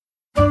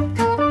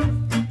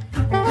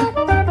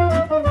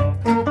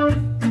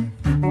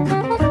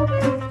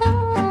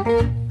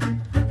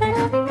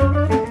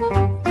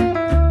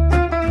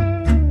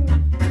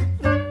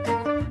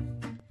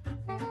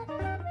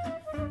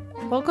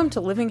to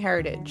Living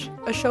Heritage,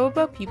 a show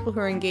about people who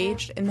are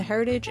engaged in the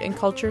heritage and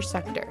culture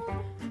sector,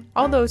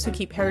 all those who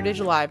keep heritage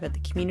alive at the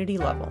community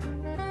level.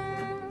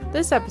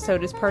 This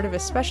episode is part of a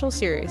special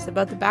series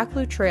about the Back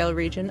Blue Trail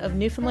region of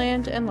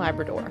Newfoundland and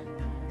Labrador.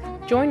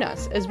 Join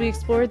us as we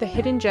explore the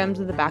hidden gems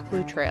of the Back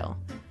Blue Trail,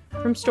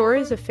 from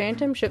stories of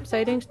phantom ship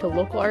sightings to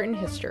local art and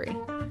history.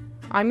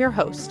 I'm your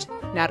host,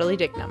 Natalie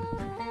Dignam.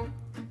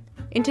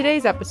 In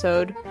today's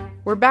episode,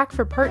 we're back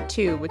for part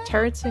 2 with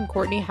Terrence and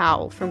Courtney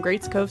Howell from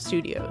Greats Cove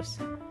Studios.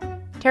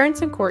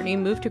 Terrence and Courtney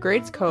moved to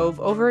Greats Cove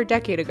over a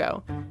decade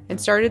ago and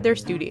started their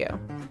studio.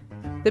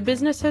 The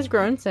business has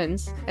grown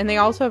since, and they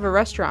also have a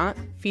restaurant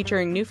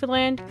featuring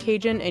Newfoundland,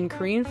 Cajun, and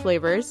Korean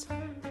flavors,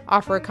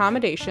 offer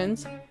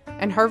accommodations,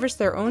 and harvest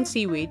their own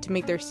seaweed to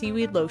make their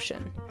seaweed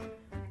lotion.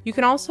 You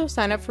can also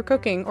sign up for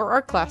cooking or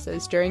art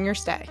classes during your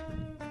stay.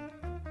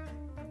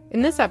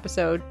 In this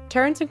episode,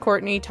 Terrence and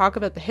Courtney talk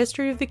about the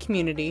history of the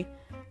community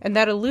and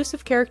that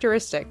elusive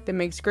characteristic that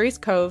makes Greats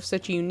Cove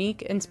such a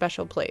unique and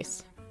special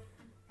place.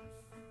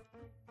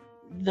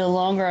 The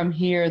longer I'm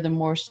here, the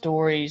more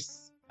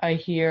stories I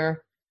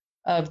hear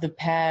of the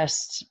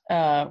past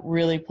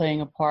really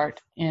playing a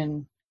part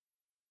in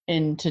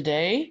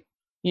today.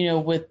 You know,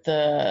 with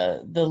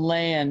the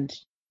land,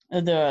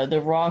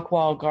 the rock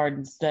wall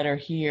gardens that are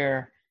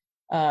here,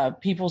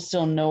 people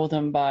still know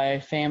them by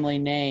family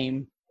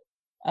name.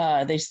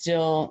 They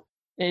still,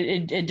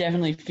 it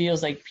definitely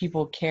feels like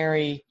people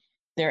carry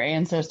their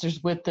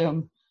ancestors with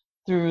them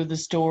through the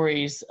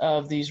stories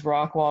of these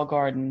rock wall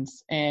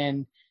gardens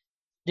and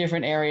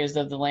different areas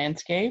of the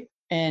landscape.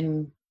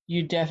 And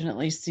you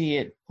definitely see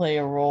it play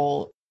a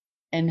role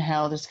in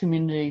how this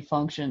community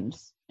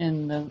functions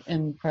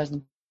in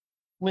present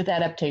with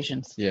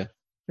adaptations. Yeah,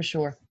 for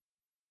sure.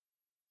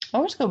 I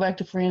always go back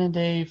to Fran and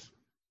Dave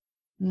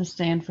in the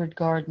Stanford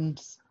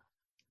Gardens.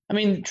 I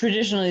mean,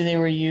 traditionally they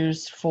were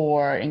used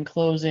for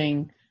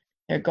enclosing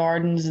their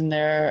gardens, and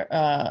their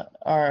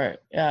are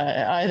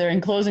either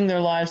enclosing their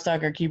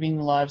livestock or keeping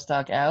the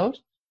livestock out,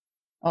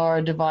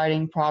 or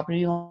dividing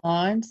property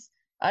lines.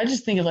 I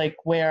just think of like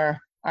where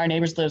our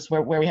neighbors live,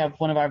 where we have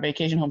one of our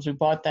vacation homes. We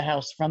bought the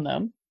house from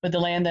them, but the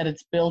land that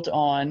it's built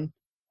on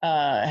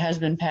has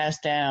been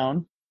passed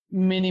down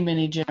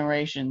many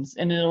generations,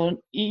 and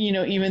it'll, you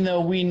know, even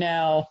though we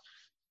now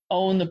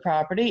own the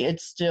property,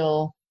 it's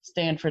still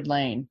Stanford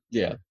Lane.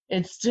 Yeah,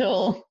 it's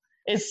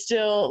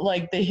still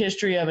like the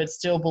history of it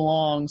still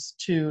belongs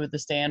to the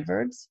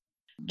Stanfords.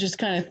 Just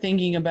kind of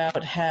thinking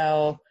about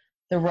how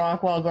the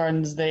Rockwall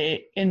Gardens,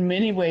 they in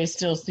many ways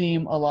still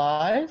seem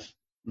alive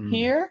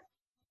here.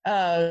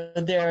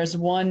 There's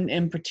one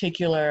in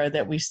particular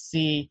that we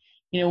see,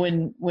 you know,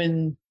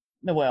 when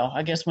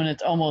I guess when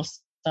it's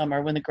almost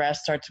summer, when the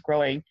grass starts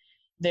growing,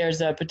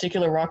 there's a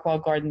particular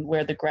Rockwall Garden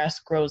where the grass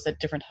grows at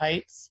different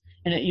heights,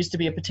 and it used to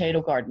be a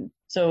potato garden.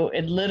 So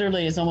it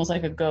literally is almost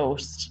like a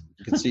ghost.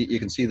 You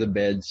can see the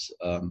beds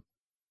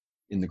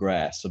in the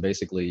grass. So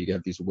basically, you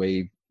have these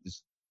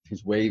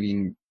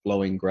waving,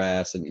 flowing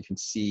grass, and you can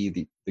see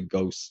the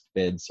ghost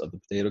beds of the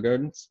potato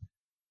gardens.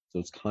 So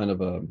it's kind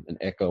of an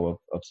echo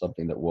of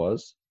something that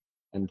was,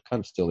 and kind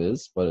of still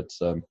is. But it's.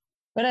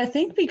 But I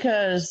think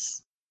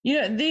because,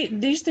 you know,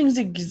 these things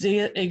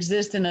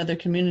exist in other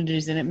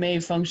communities, and it may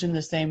function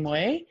the same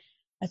way.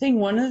 I think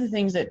one of the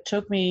things that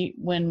took me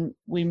when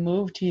we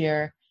moved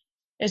here,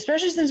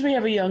 especially since we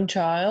have a young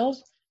child,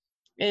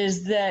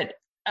 is that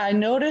I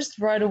noticed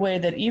right away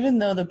that even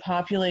though the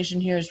population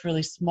here is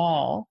really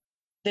small,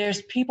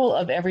 there's people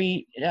of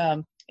every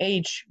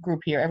age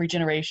group here, every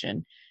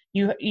generation.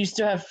 You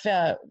still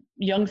have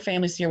young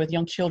families here with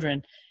young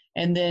children,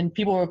 and then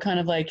people are kind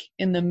of like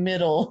in the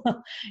middle,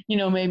 you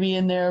know, maybe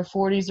in their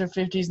 40s or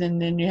 50s,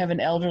 and then you have an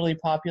elderly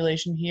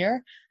population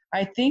here.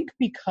 I think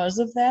because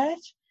of that,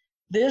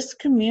 this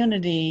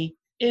community,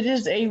 it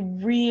is a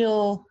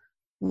real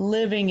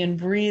living and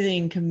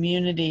breathing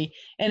community,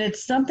 and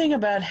it's something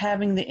about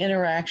having the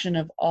interaction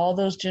of all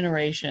those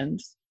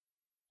generations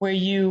where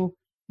you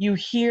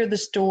hear the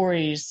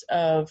stories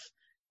of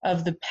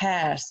the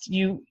past.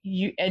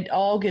 It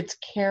all gets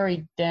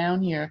carried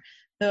down here.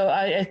 So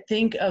I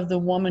think of the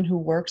woman who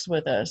works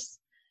with us.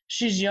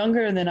 She's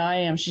younger than I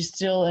am. She's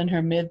still in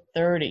her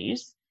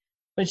mid-30s,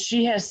 but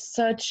she has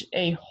such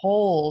a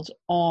hold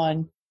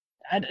on,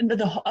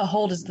 a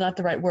hold is not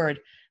the right word,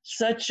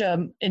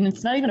 and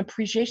it's not even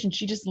appreciation.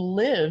 She just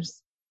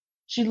lives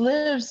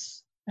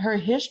her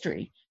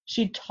history.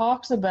 She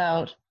talks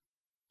about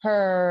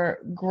her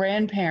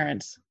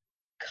grandparents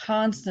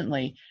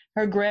constantly.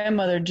 Her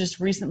grandmother just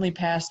recently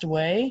passed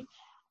away,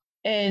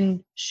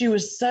 and she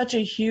was such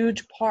a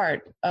huge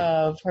part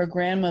of her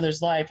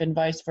grandmother's life, and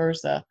vice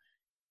versa.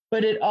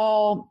 But it's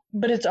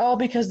all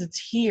because it's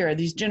here.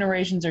 These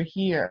generations are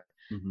here.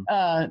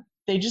 Mm-hmm.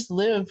 They just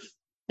live.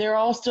 They're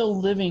all still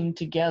living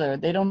together.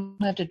 They don't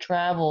have to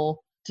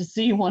travel to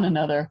see one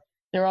another.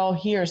 They're all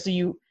here.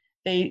 So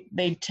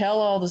they tell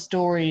all the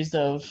stories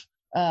of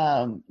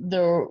the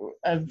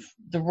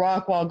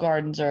Rockwall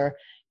Gardens, or,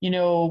 you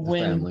know,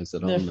 when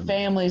the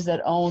families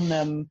that own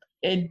them.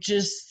 It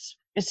just,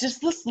 it's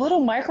just this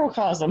little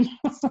microcosm.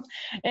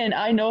 And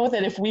I know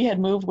that if we had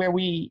moved where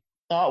we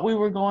thought we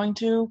were going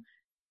to,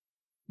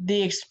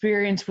 the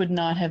experience would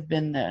not have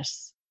been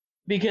this,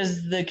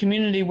 because the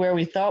community where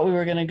we thought we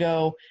were going to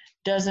go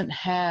doesn't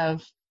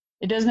have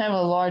a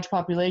large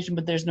population,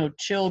 but there's no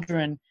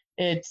children.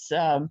 It's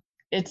The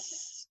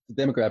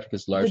demographic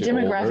is largely the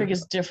demographic older.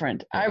 is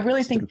different. Yeah, I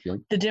really it's a think different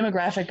feeling. the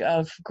demographic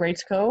of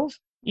Greats Cove,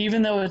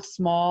 even though it's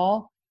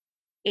small,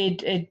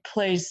 it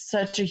plays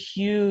such a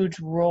huge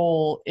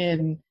role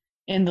in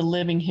the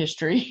living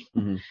history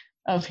Mhm.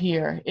 of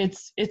here.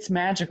 It's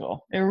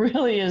magical. It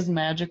really is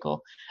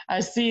magical. I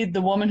see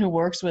the woman who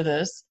works with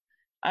us.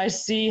 I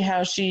see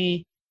how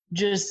she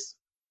just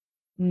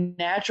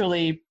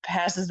naturally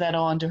passes that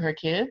on to her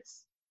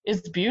kids.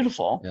 It's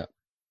beautiful. Yeah.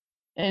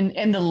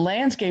 And the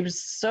landscape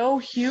is so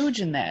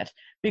huge in that,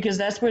 because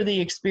that's where the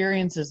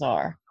experiences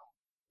are.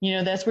 You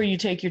know, that's where you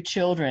take your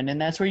children, and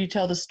that's where you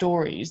tell the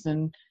stories,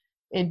 and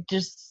it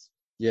just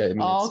Yeah, I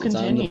mean, all it's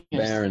on the continues.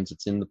 barrens,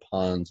 it's in the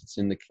ponds, it's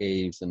in the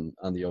caves, and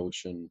on the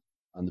ocean,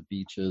 on the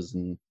beaches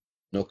and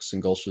nooks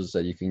and gulches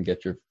that you can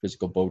get your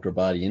physical boat or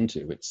body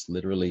into. It's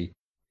literally,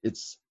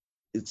 it's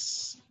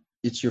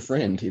your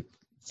friend.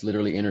 It's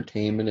literally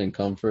entertainment and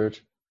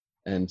comfort,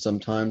 and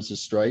sometimes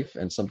there's strife,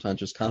 and sometimes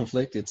there's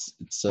conflict. It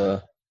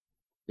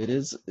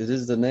is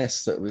the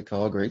nest that we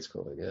call Greats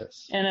Cove, I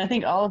guess. And I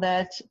think all of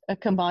that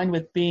combined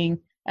with being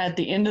at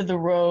the end of the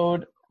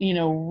road, you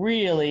know,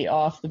 really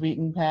off the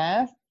beaten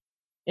path,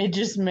 it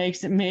just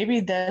makes it, maybe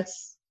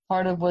that's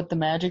part of what the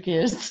magic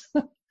is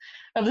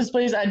of this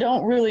place. I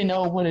don't really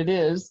know what it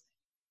is,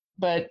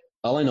 but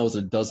All I know is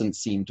it doesn't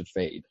seem to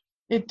fade.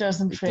 it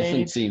doesn't It fade.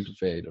 doesn't seem to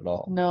fade at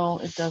all, No,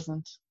 it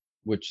doesn't.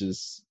 which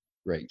is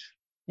great.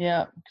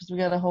 Yeah, because we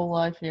got a whole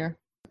life here.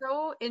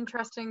 So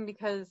interesting,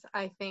 because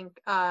I think,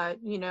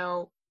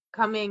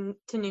 coming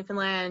to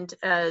Newfoundland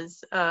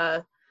as,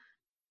 a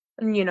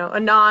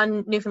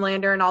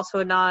non-Newfoundlander and also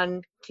a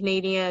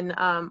non-Canadian,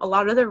 a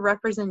lot of the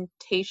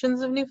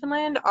representations of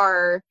Newfoundland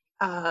are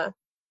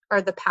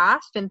the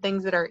past and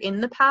things that are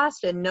in the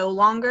past and no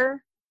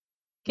longer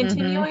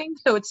continuing.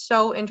 So it's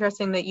so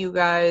interesting that you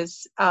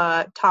guys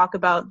talk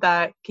about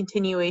that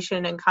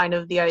continuation and kind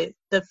of the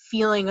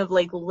feeling of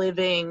like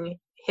living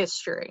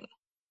history.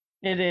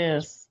 It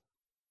is.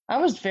 I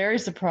was very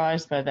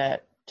surprised by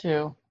that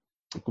too.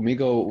 When we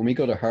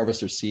go to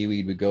harvest our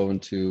seaweed, we go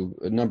into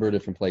a number of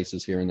different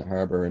places here in the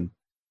harbor, and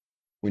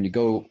when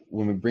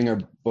we bring our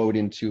boat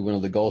into one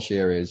of the gulch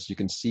areas, you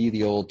can see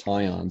the old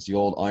tie-ons, the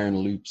old iron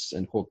loops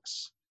and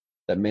hooks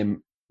that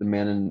the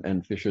men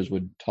and fishers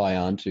would tie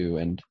onto,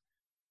 and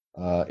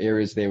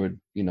areas they would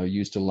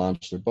use to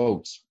launch their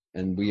boats.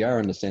 And we are,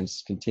 in a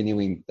sense,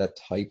 continuing that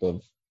type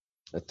of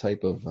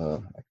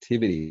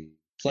activity.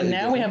 And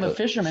now we have a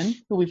fisherman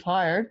who we've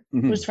hired,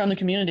 who's from the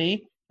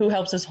community, who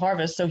helps us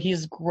harvest. So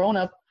he's grown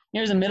up.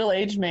 He's a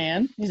middle-aged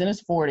man. He's in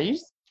his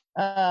 40s.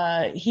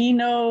 He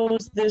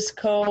knows this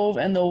cove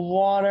and the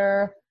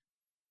water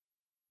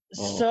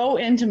so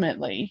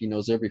intimately. He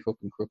knows every hook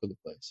and crook of the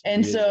place.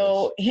 And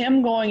so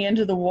him going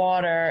into the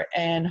water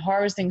and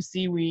harvesting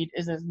seaweed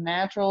is as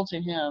natural to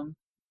him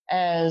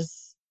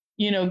as,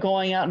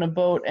 going out in a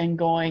boat and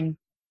going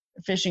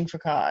fishing for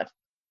cod.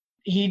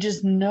 He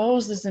just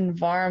knows this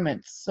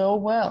environment so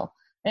well.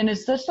 And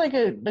it's such like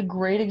a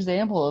great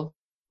example of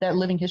that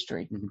living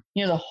history.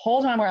 The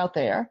whole time we're out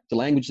there. The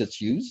language that's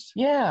used.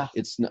 Yeah.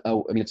 It's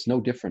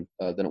no different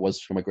than it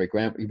was from my great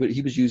grandpa. But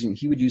he would use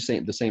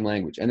the same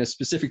language, and it's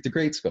specific to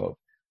Greats Cove.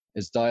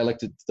 His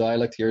dialect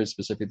here is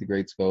specific to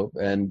Greats Cove,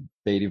 and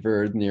Beatty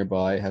Verd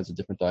nearby has a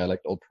different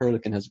dialect. Old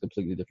Perlican has a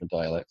completely different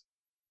dialect.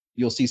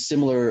 You'll see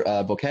similar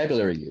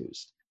vocabulary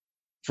used.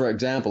 For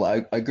example,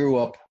 I grew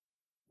up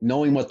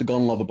knowing what the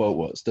gunwale of a boat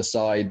was, the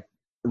side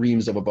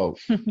reams of a boat.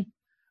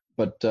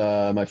 But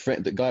my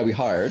friend, the guy we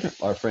hired,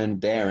 our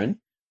friend Darren,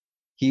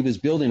 he was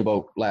building a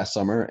boat last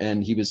summer,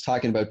 and he was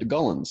talking about the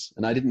gullens,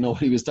 and I didn't know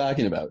what he was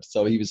talking about.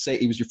 So he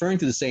was referring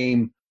to the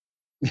same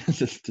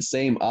the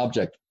same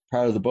object,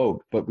 part of the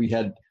boat, but we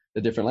had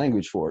a different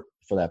language for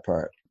that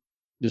part.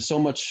 There's so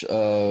much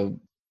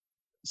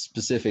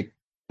specific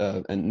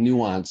and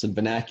nuance and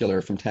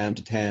vernacular from town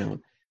to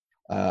town,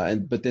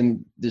 but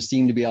then they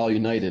seem to be all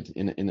united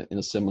in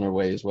a similar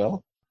way as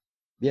well.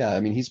 Yeah,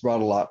 I mean, he's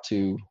brought a lot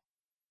to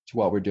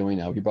what we're doing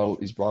now.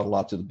 He's brought a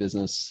lot to the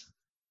business.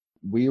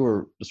 We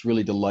were just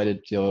really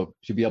delighted to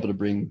be able to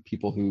bring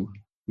people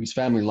whose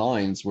family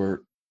lines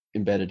were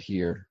embedded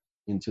here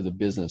into the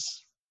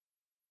business.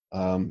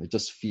 It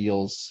just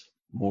feels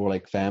more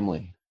like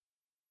family.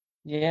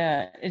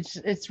 Yeah,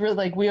 it's really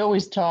like we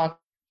always talk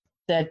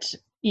that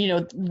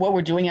what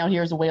we're doing out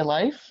here is a way of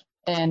life,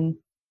 and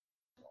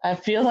I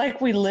feel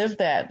like we live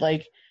that.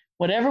 Like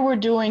whatever we're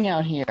doing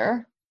out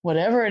here,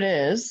 whatever it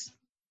is,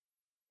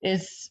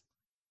 it's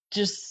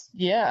just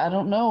I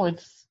don't know.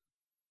 It's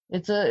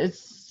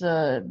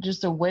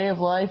just a way of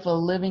life, a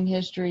living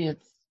history.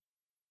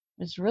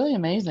 It's really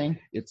amazing.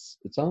 It's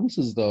almost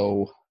as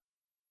though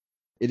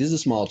it is a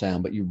small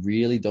town, but you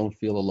really don't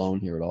feel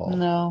alone here at all.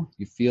 No.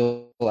 You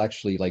feel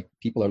actually like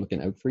people are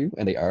looking out for you,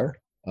 and they are.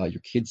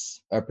 Your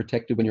kids are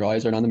protected when your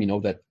eyes aren't on them. You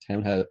know that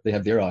they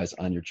have their eyes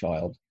on your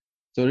child.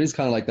 So it is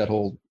kind of like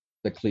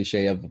the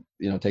cliche of,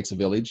 it takes a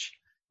village.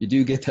 You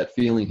do get that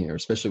feeling here,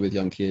 especially with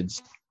young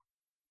kids.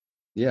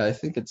 Yeah, I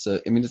think it's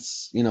a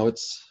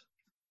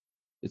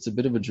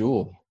bit of a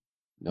jewel.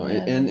 Yeah.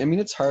 And I mean,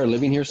 it's hard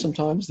living here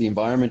sometimes. The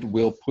environment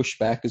will push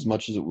back as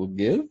much as it will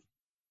give.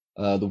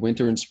 The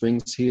winter and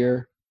springs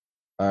here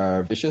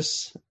are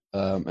vicious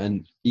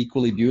and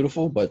equally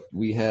beautiful, but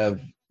we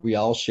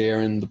all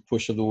share in the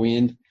push of the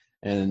wind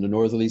and the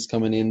northerlies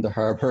coming in the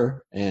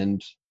harbor,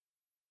 and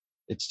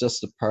it's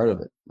just a part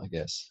of it, I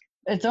guess.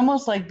 It's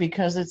almost like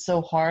because it's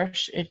so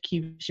harsh, it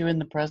keeps you in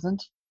the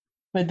present,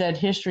 but that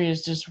history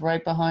is just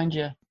right behind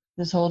you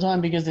this whole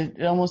time, because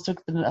it almost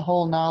took the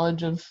whole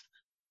knowledge of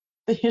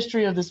the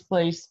history of this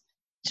place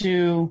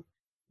to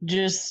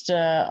just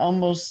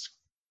almost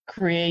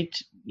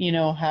create,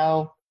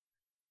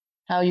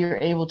 how you're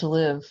able to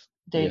live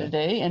day to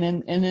day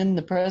and in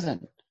the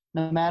present,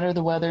 no matter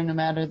the weather, no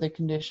matter the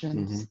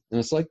conditions. Mm-hmm. And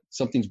it's like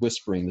something's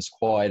whispering this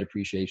quiet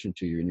appreciation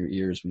to you in your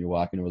ears when you're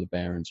walking over the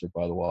barrens or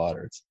by the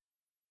water.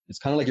 It's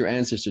kind of like your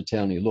ancestors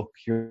telling you, look,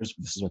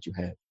 this is what you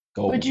had.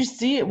 Go. But you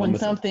see it when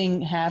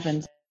something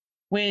happens,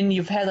 when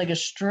you've had like a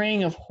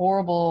string of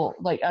horrible,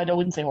 like, I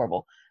wouldn't say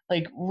horrible,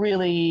 like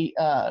really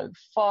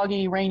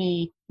foggy,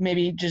 rainy,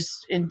 maybe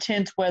just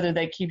intense weather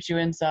that keeps you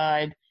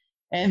inside.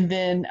 And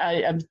then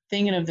I'm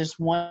thinking of this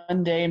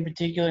one day in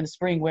particular in the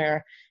spring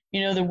where,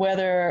 the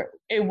weather,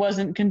 it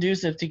wasn't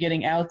conducive to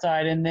getting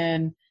outside. And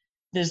then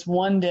this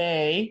one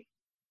day,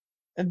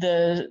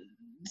 the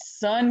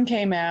sun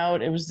came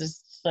out. It was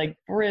this like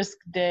brisk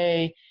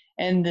day,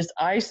 and this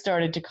ice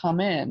started to come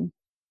in.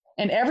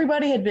 And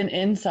everybody had been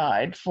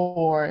inside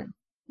for,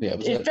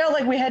 it felt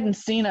like we hadn't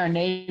seen our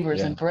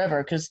neighbors in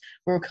forever because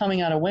we were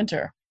coming out of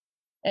winter.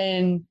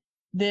 And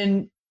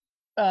then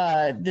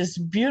this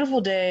beautiful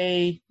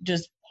day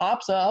just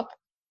pops up.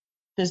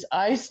 This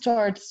ice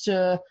starts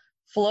to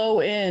flow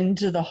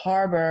into the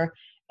harbor.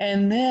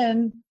 And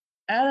then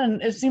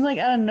it seemed like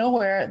out of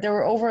nowhere, there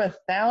were over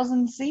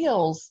 1,000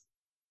 seals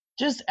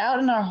just out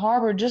in our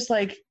harbor, just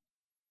like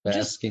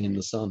basking in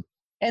the sun.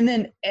 And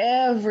then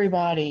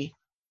everybody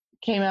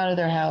came out of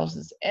their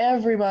houses.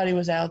 Everybody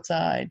was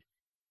outside.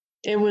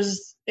 It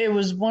was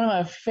one of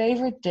my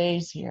favorite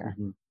days here.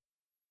 Mm-hmm.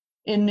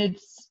 And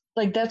it's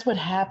like, that's what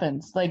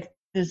happens. Like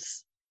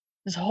this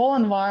whole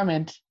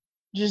environment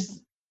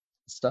just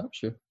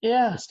stops you.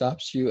 Yeah. It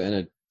stops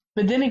you,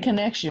 but then it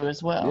connects you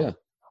as well.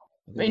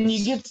 Yeah. And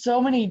you get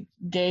so many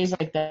days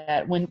like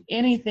that, when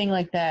anything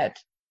like that,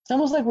 it's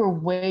almost like we're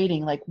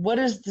waiting, like, what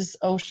is this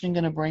ocean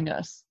going to bring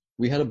us?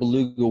 We had a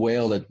beluga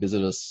whale that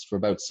visited us for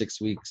about 6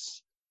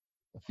 weeks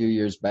a few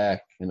years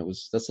back, and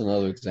that's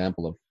another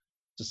example of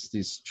just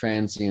these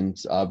transient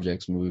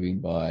objects moving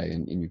by,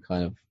 and you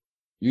kind of,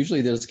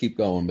 usually they just keep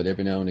going, but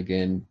every now and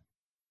again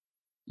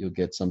you'll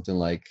get something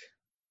like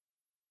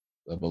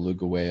a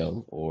beluga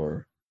whale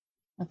or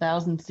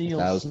 1,000 seals.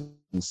 1,000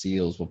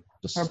 seals will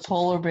just, or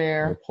polar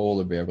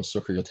bear will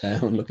circle your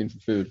town looking for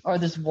food. Or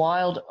this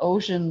wild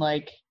ocean,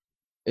 like,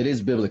 it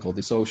is biblical.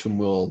 This ocean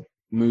will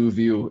move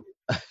you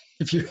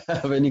if you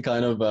have any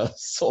kind of a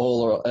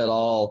soul or at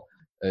all.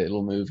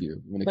 It'll move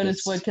you.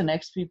 It's what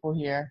connects people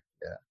here.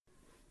 Yeah.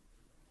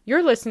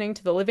 You're listening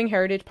to the Living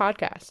Heritage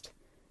Podcast.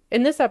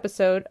 In this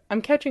episode,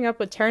 I'm catching up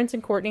with Terrence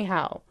and Courtney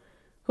Howell,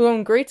 who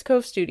own Greats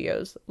Cove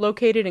Studios,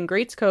 located in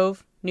Greats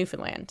Cove,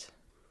 Newfoundland.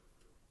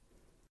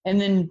 And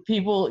then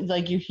people,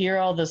 like, you hear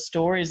all the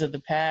stories of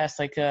the past.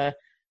 Like,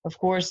 of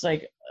course,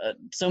 like,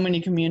 so many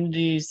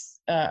communities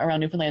around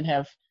Newfoundland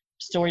have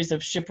stories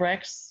of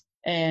shipwrecks.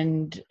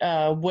 And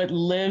what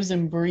lives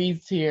and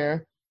breathes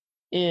here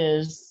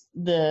is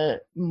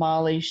the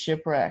Molly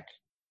shipwreck.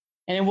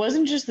 And it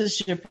wasn't just the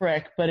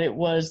shipwreck, but it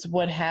was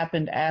what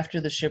happened after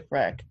the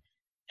shipwreck.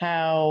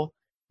 How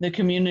the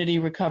community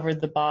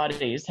recovered the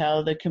bodies,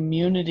 how the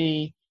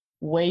community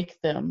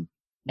waked them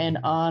and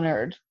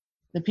honored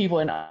the people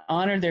and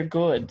honored their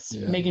goods,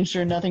 making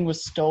sure nothing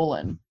was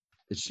stolen.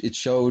 It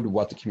showed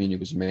what the community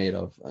was made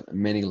of on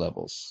many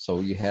levels. So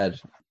you had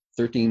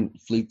 13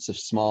 fleets of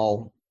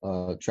small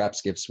trap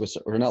skiffs, which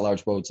were not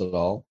large boats at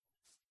all,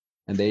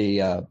 and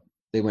they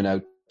went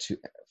out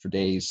for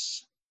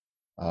days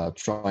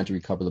trying to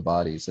recover the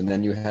bodies. And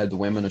then you had the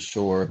women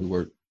ashore who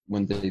were,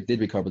 when they did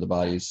recover the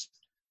bodies,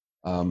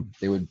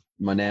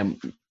 my nan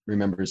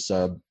remembers,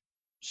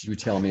 she would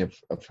tell me of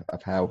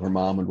how her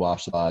mom would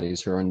wash the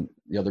bodies, her and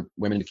the other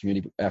women in the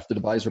community. After the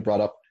bodies were brought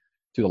up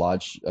to the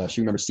lodge,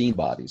 she remembers seeing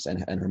bodies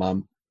and her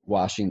mom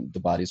washing the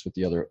bodies with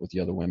the other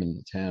women in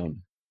the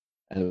town.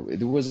 And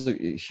there was a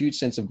huge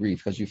sense of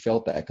grief because you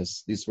felt that,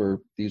 because these were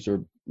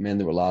men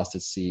that were lost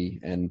at sea,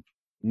 and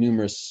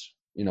numerous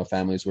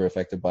families were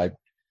affected by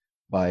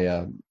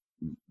the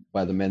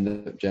men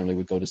that generally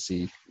would go to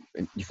sea.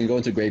 And you can go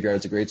into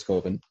graveyards at Greats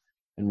Cove and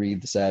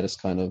read the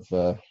saddest kind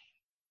of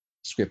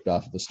script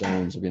off of the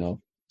stones of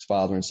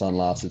father and son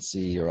lost at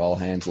sea, or all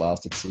hands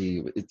lost at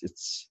sea.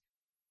 It's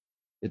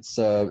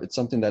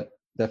something that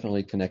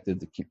definitely connected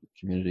the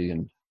community,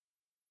 and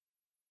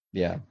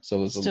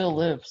so it still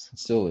lives. It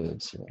still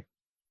lives. Yeah.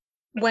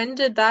 When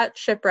did that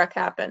shipwreck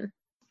happen? It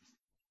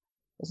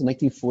was in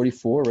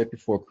 1944, right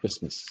before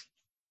Christmas.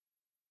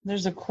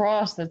 There's a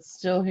cross that's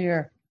still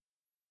here.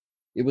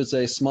 It was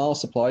a small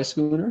supply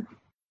schooner,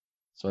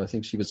 so I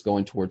think she was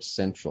going towards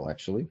Central,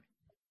 actually.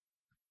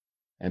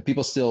 And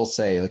people still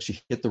say, like, she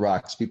hit the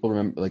rocks. People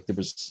remember, like, they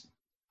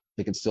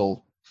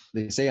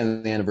say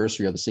on the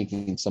anniversary of the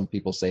sinking, some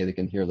people say they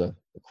can hear the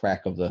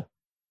crack of the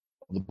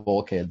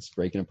bulkheads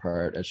breaking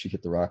apart as she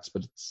hit the rocks.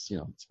 But it's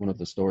one of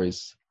the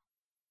stories,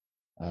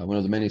 one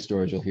of the many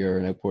stories you'll hear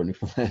in Outport,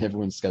 Newfoundland.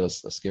 Everyone's got a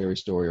scary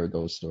story or a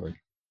ghost story.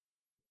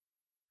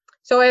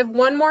 So I have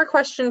one more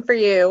question for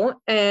you,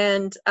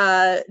 and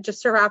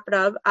just to wrap it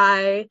up,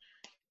 I'm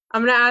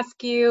going to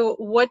ask you,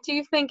 what do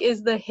you think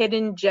is the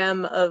hidden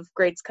gem of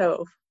Greats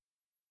Cove?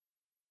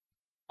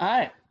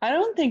 I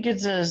don't think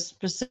it's a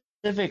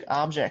specific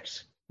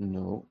object.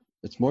 No,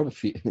 it's more of a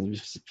feeling.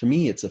 For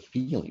me, it's a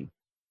feeling.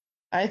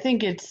 I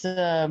think it's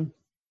such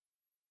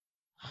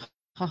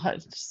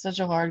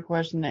a hard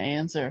question to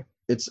answer.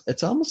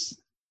 It's almost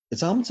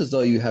as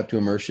though you have to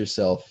immerse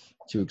yourself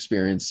to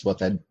experience what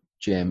that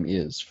gem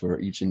is for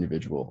each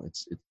individual.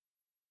 It's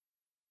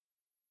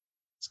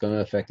going to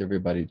affect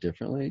everybody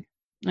differently.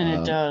 And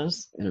it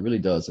does. And it really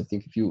does. I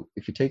think if you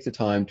take the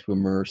time to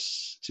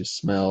immerse, to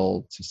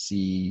smell, to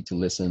see, to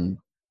listen,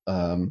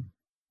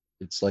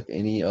 it's like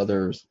any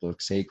other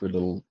sacred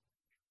little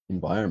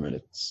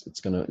environment.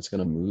 It's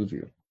gonna move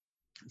you.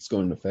 It's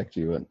going to affect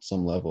you at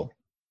some level.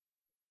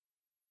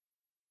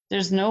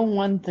 There's no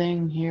one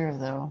thing here,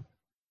 though.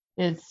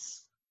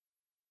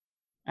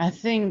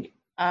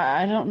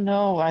 I don't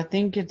know. I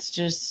think it's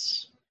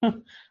just, I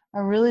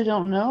really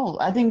don't know.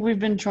 I think we've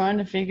been trying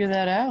to figure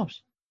that out.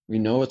 We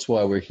know it's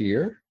why we're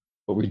here,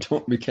 but we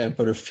can't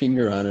put a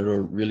finger on it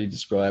or really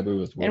describe it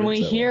with words. And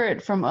we hear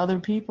it from other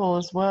people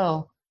as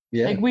well.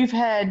 Yeah. Like, we've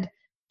had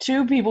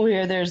 2 people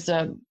here. There's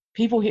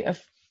people here,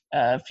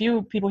 a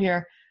few people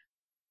here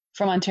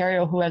from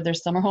Ontario who have their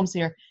summer homes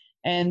here.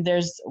 And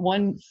there's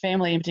one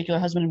family in particular,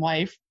 husband and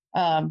wife.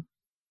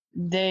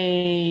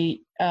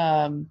 They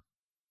were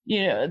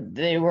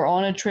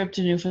on a trip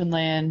to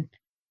Newfoundland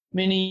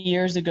many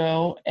years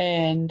ago,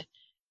 and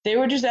they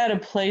were just at a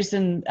place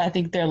in, I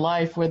think, their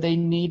life where they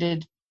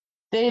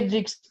had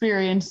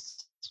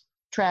experienced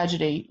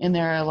tragedy in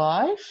their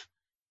life.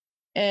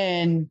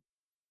 And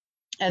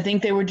I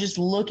think they were just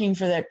looking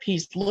for that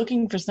peace,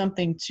 looking for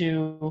something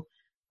to,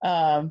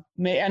 and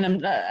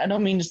I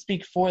don't mean to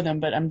speak for them,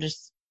 but I'm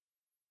just,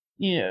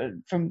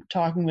 from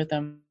talking with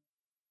them,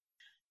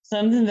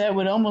 something that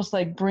would almost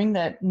like bring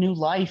that new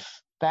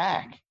life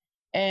back.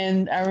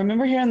 And I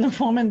remember hearing the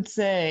woman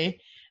say,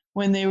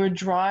 when they were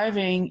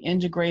driving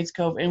into Greats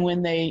Cove and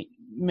when they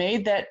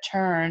made that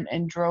turn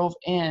and drove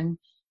in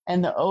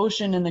and the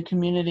ocean and the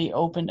community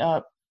opened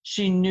up,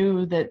 she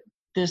knew that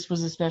this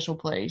was a special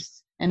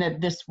place and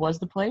that this was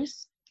the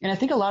place. And I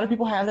think a lot of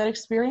people have that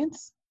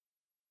experience.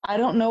 I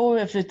don't know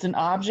if it's an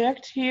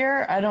object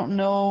here. I don't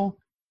know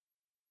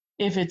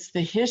if it's the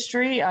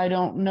history. I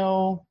don't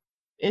know.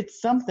 It's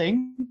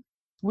something.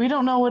 We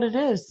don't know what it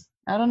is.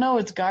 I don't know.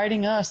 It's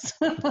guiding us.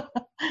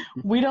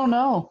 We don't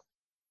know.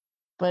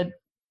 But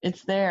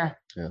it's there.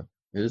 Yeah,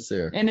 it is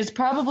there. And it's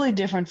probably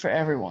different for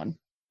everyone.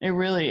 It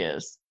really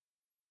is.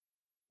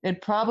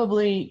 It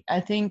probably, I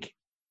think,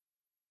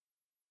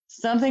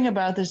 something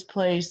about this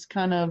place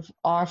kind of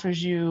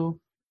offers you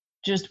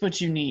just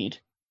what you need.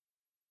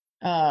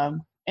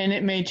 And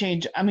it may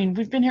change. I mean,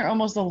 we've been here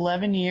almost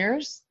 11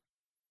 years.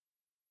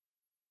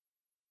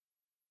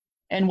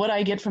 And what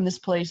I get from this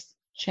place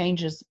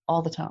changes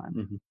all the time.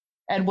 Mm-hmm.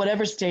 At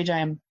whatever stage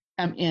I'm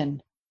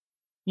in.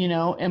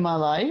 In my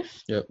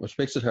life. Yeah, which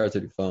makes it hard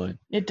to define.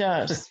 It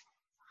does.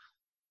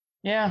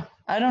 Yeah,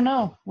 I don't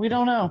know. We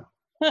don't know.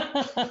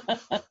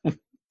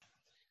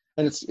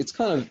 And it's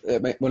kind of,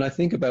 when I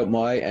think about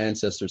my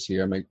ancestors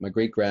here, my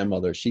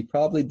great-grandmother, she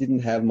probably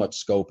didn't have much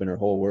scope in her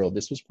whole world.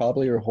 This was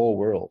probably her whole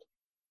world.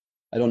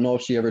 I don't know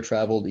if she ever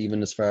traveled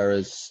even as far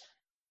as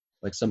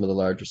like some of the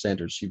larger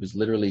centers. She was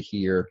literally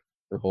here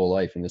her whole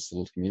life in this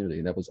little community,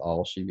 and that was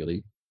all she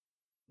really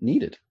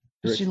needed.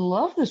 She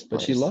loved this place.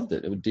 But she loved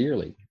it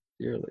dearly.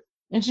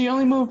 And she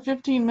only moved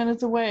 15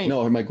 minutes away.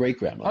 No, my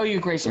great-grandmother. Oh,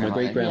 your great-grandmother. So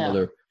my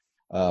great-grandmother,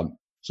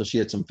 so she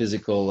had some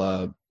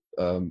physical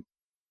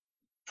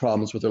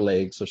problems with her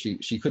legs, so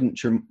she couldn't,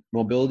 her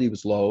mobility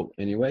was low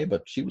anyway,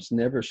 but she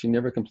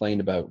never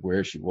complained about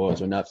where she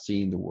was or not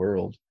seeing the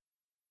world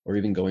or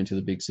even going to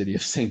the big city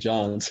of St.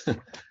 John's.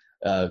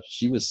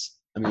 She was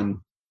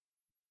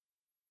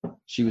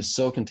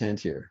so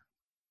content here.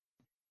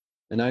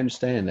 And I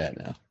understand that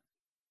now.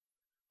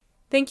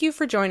 Thank you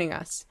for joining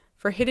us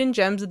for Hidden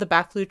Gems of the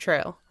Bacloo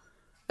Trail,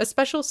 a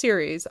special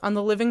series on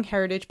the Living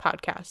Heritage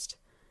podcast.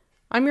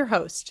 I'm your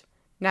host,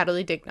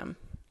 Natalie Dignam.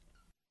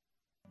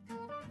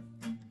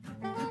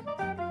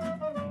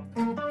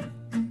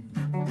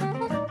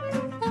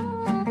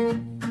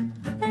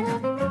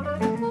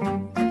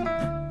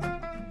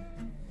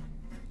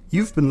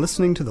 You've been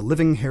listening to the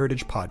Living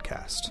Heritage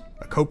podcast,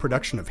 a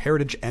co-production of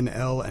Heritage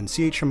NL and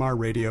CHMR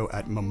Radio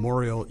at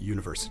Memorial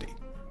University.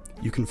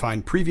 You can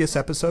find previous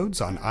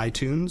episodes on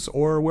iTunes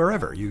or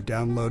wherever you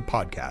download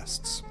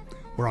podcasts.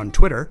 We're on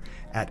Twitter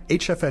at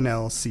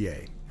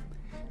HFNLCA.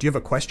 Do you have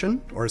a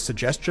question or a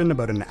suggestion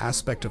about an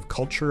aspect of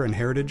culture and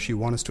heritage you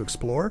want us to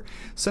explore?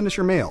 Send us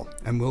your mail,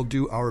 and we'll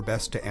do our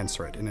best to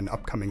answer it in an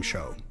upcoming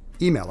show.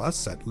 Email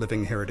us at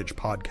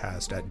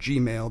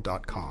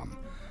livingheritagepodcast@gmail.com.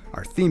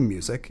 Our theme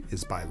music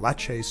is by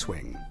Lache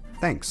Swing.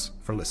 Thanks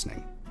for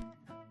listening.